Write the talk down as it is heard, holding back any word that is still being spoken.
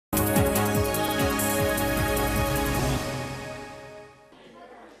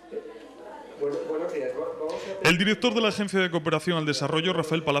El director de la Agencia de Cooperación al Desarrollo,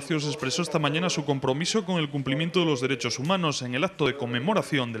 Rafael Palacios, expresó esta mañana su compromiso con el cumplimiento de los derechos humanos en el acto de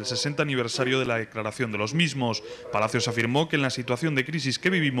conmemoración del 60 aniversario de la Declaración de los mismos. Palacios afirmó que en la situación de crisis que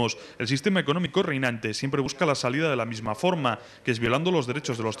vivimos, el sistema económico reinante siempre busca la salida de la misma forma, que es violando los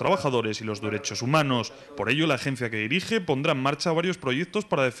derechos de los trabajadores y los derechos humanos. Por ello, la agencia que dirige pondrá en marcha varios proyectos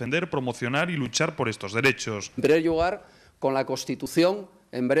para defender, promocionar y luchar por estos derechos. En primer lugar, con la constitución,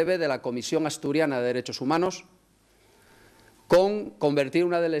 en breve, de la Comisión Asturiana de Derechos Humanos, con convertir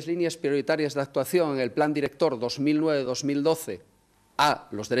una de las líneas prioritarias de actuación en el Plan Director 2009-2012 a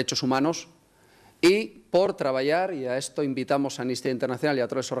los derechos humanos y por trabajar, y a esto invitamos a Amnistía Internacional y a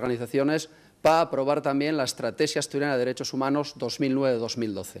otras organizaciones, para aprobar también la Estrategia Asturiana de Derechos Humanos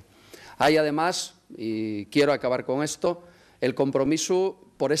 2009-2012. Hay además, y quiero acabar con esto, el compromiso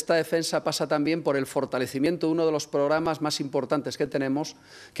por esta defensa pasa también por el fortalecimiento de uno de los programas más importantes que tenemos,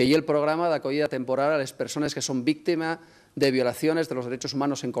 que es el programa de acogida temporal a las personas que son víctimas de violaciones de los derechos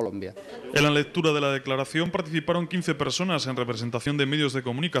humanos en Colombia. En la lectura de la declaración participaron 15 personas en representación de medios de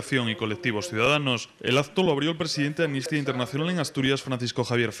comunicación y colectivos ciudadanos. El acto lo abrió el presidente de Amnistía Internacional en Asturias, Francisco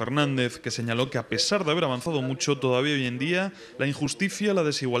Javier Fernández, que señaló que a pesar de haber avanzado mucho, todavía hoy en día la injusticia, la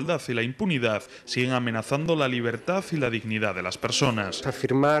desigualdad y la impunidad siguen amenazando la libertad y la dignidad de las personas.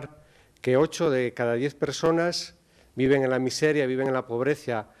 Afirmar que 8 de cada 10 personas viven en la miseria, viven en la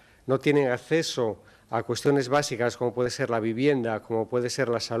pobreza, no tienen acceso a cuestiones básicas como puede ser la vivienda, como puede ser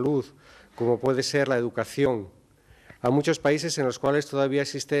la salud, como puede ser la educación. Hay muchos países en los cuales todavía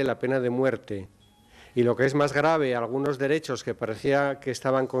existe la pena de muerte. Y lo que es más grave, algunos derechos que parecía que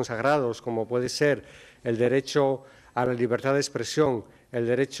estaban consagrados, como puede ser el derecho a la libertad de expresión, el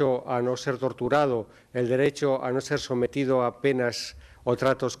derecho a no ser torturado, el derecho a no ser sometido a penas o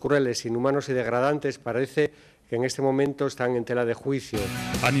tratos crueles, inhumanos y degradantes, parece que en este momento están en tela de juicio.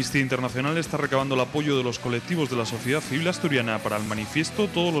 Amnistía Internacional está recabando el apoyo de los colectivos de la sociedad civil asturiana para el manifiesto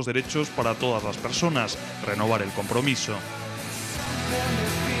Todos los derechos para todas las personas, renovar el compromiso.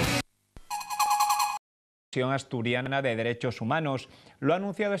 Asturiana de Derechos Humanos. Lo ha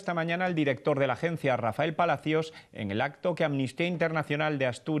anunciado esta mañana el director de la agencia, Rafael Palacios, en el acto que Amnistía Internacional de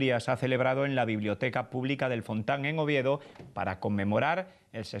Asturias ha celebrado en la Biblioteca Pública del Fontán en Oviedo para conmemorar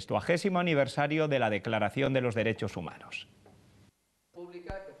el 60º aniversario de la Declaración de los Derechos Humanos.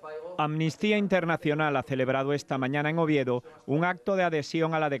 Amnistía Internacional ha celebrado esta mañana en Oviedo un acto de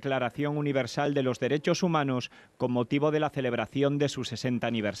adhesión a la Declaración Universal de los Derechos Humanos con motivo de la celebración de su 60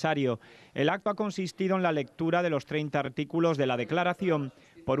 aniversario. El acto ha consistido en la lectura de los 30 artículos de la Declaración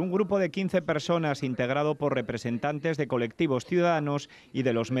por un grupo de 15 personas integrado por representantes de colectivos ciudadanos y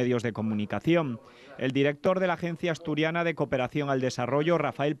de los medios de comunicación. El director de la Agencia Asturiana de Cooperación al Desarrollo,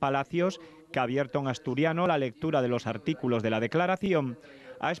 Rafael Palacios, que ha abierto en asturiano la lectura de los artículos de la Declaración,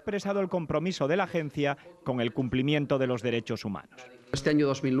 ha expresado el compromiso de la agencia con el cumplimiento de los derechos humanos. Este año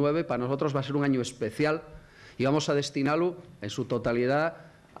 2009 para nosotros va a ser un año especial y vamos a destinarlo en su totalidad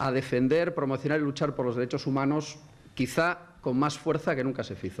a defender, promocionar y luchar por los derechos humanos, quizá con más fuerza que nunca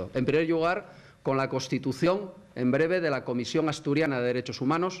se hizo. En primer lugar, con la constitución, en breve, de la Comisión Asturiana de Derechos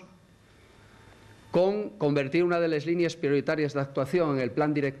Humanos, con convertir una de las líneas prioritarias de actuación en el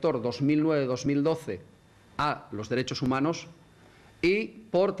Plan Director 2009-2012 a los derechos humanos y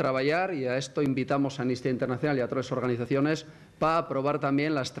por trabajar, y a esto invitamos a Amnistía Internacional y a otras organizaciones, para aprobar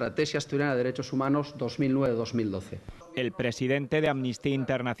también la Estrategia Asturiana de Derechos Humanos 2009-2012. El presidente de Amnistía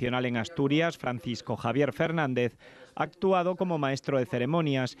Internacional en Asturias, Francisco Javier Fernández, ha actuado como maestro de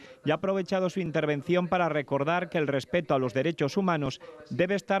ceremonias y ha aprovechado su intervención para recordar que el respeto a los derechos humanos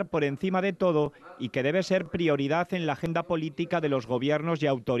debe estar por encima de todo y que debe ser prioridad en la agenda política de los gobiernos y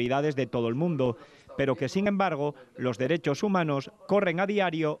autoridades de todo el mundo, pero que, sin embargo, los derechos humanos corren a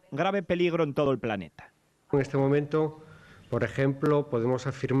diario grave peligro en todo el planeta. En este momento, por ejemplo, podemos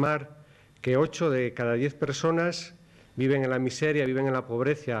afirmar que 8 de cada 10 personas viven en la miseria, viven en la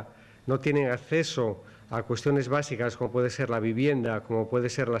pobreza, no tienen acceso a cuestiones básicas como puede ser la vivienda, como puede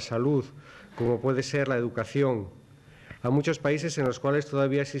ser la salud, como puede ser la educación. Hay muchos países en los cuales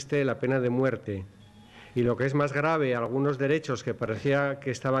todavía existe la pena de muerte. Y lo que es más grave, algunos derechos que parecía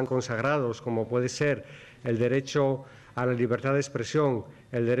que estaban consagrados, como puede ser el derecho a la libertad de expresión,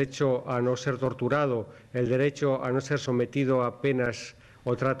 el derecho a no ser torturado, el derecho a no ser sometido a penas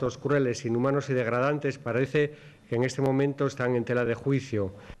o tratos crueles, inhumanos y degradantes, parece que en este momento están en tela de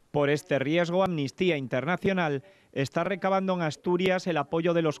juicio. Por este riesgo, Amnistía Internacional está recabando en Asturias el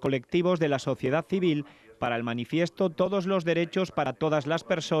apoyo de los colectivos de la sociedad civil para el manifiesto Todos los derechos para todas las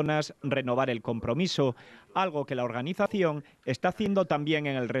personas, renovar el compromiso, algo que la organización está haciendo también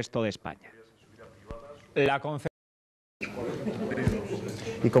en el resto de España.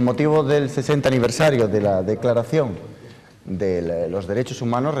 Y con motivo del 60 aniversario de la Declaración de los Derechos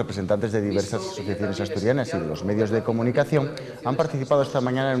Humanos, representantes de diversas asociaciones asturianas y de los medios de comunicación han participado esta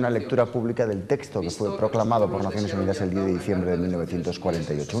mañana en una lectura pública del texto que fue proclamado por Naciones Unidas el 10 de diciembre de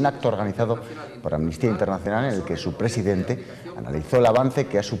 1948. Un acto organizado por Amnistía Internacional en el que su presidente analizó el avance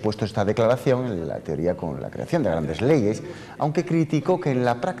que ha supuesto esta declaración en la teoría con la creación de grandes leyes, aunque criticó que en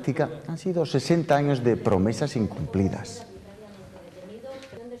la práctica han sido 60 años de promesas incumplidas.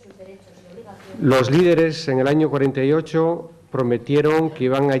 Los líderes en el año 48 prometieron que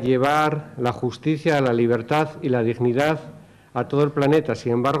iban a llevar la justicia, la libertad y la dignidad a todo el planeta.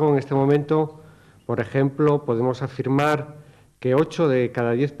 Sin embargo, en este momento, por ejemplo, podemos afirmar que 8 de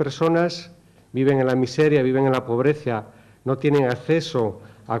cada 10 personas viven en la miseria, viven en la pobreza, no tienen acceso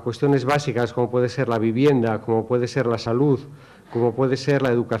a cuestiones básicas como puede ser la vivienda, como puede ser la salud, como puede ser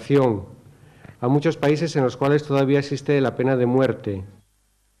la educación. Hay muchos países en los cuales todavía existe la pena de muerte.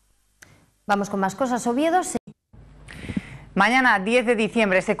 Vamos con más cosas. Oviedo. Mañana, 10 de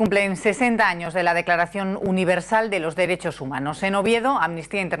diciembre, se cumplen 60 años de la Declaración Universal de los Derechos Humanos. En Oviedo,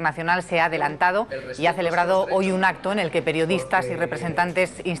 Amnistía Internacional se ha adelantado y ha celebrado hoy un acto en el que periodistas y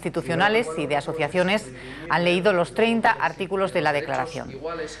representantes institucionales y de asociaciones han leído los 30 artículos de la Declaración.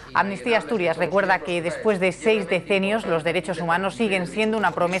 Amnistía Asturias recuerda que después de 6 decenios los derechos humanos siguen siendo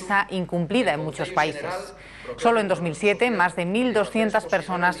una promesa incumplida en muchos países. Solo en 2007 más de 1.200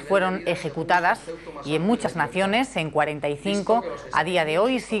 personas fueron ejecutadas y en muchas naciones, en 45, a día de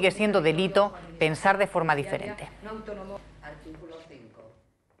hoy sigue siendo delito pensar de forma diferente.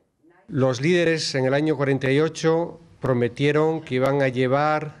 Los líderes en el año 48 prometieron que iban a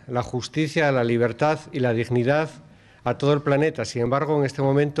llevar la justicia, la libertad y la dignidad a todo el planeta. Sin embargo, en este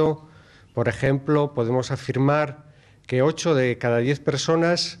momento, por ejemplo, podemos afirmar que 8 de cada 10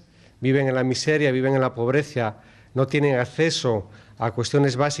 personas viven en la miseria, viven en la pobreza, no tienen acceso a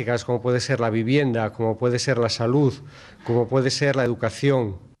cuestiones básicas como puede ser la vivienda, como puede ser la salud, como puede ser la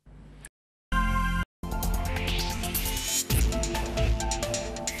educación.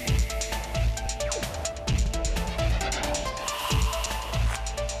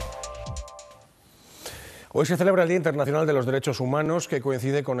 Hoy se celebra el Día Internacional de los Derechos Humanos, que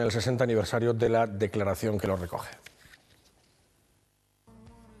coincide con el 60 aniversario de la declaración que lo recoge.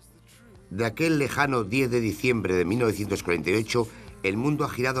 De aquel lejano 10 de diciembre de 1948, el mundo ha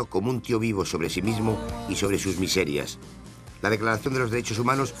girado como un tío vivo sobre sí mismo y sobre sus miserias. La Declaración de los Derechos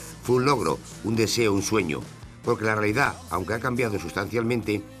Humanos fue un logro, un deseo, un sueño, porque la realidad, aunque ha cambiado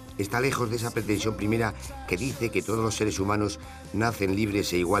sustancialmente, está lejos de esa pretensión primera que dice que todos los seres humanos nacen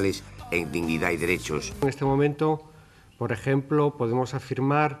libres e iguales en dignidad y derechos. En este momento, por ejemplo, podemos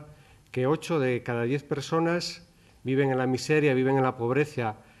afirmar que 8 de cada 10 personas viven en la miseria, viven en la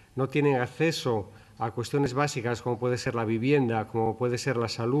pobreza, no tienen acceso a cuestiones básicas como puede ser la vivienda, como puede ser la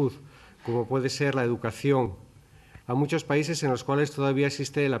salud, como puede ser la educación. Hay muchos países en los cuales todavía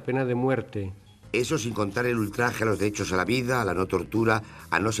existe la pena de muerte. Eso sin contar el ultraje a los derechos a la vida, a la no tortura,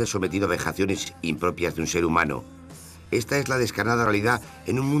 a no ser sometido a vejaciones impropias de un ser humano. Esta es la descarnada realidad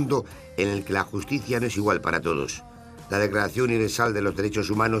en un mundo en el que la justicia no es igual para todos. La Declaración Universal de los Derechos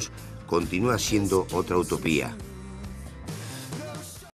Humanos continúa siendo otra utopía.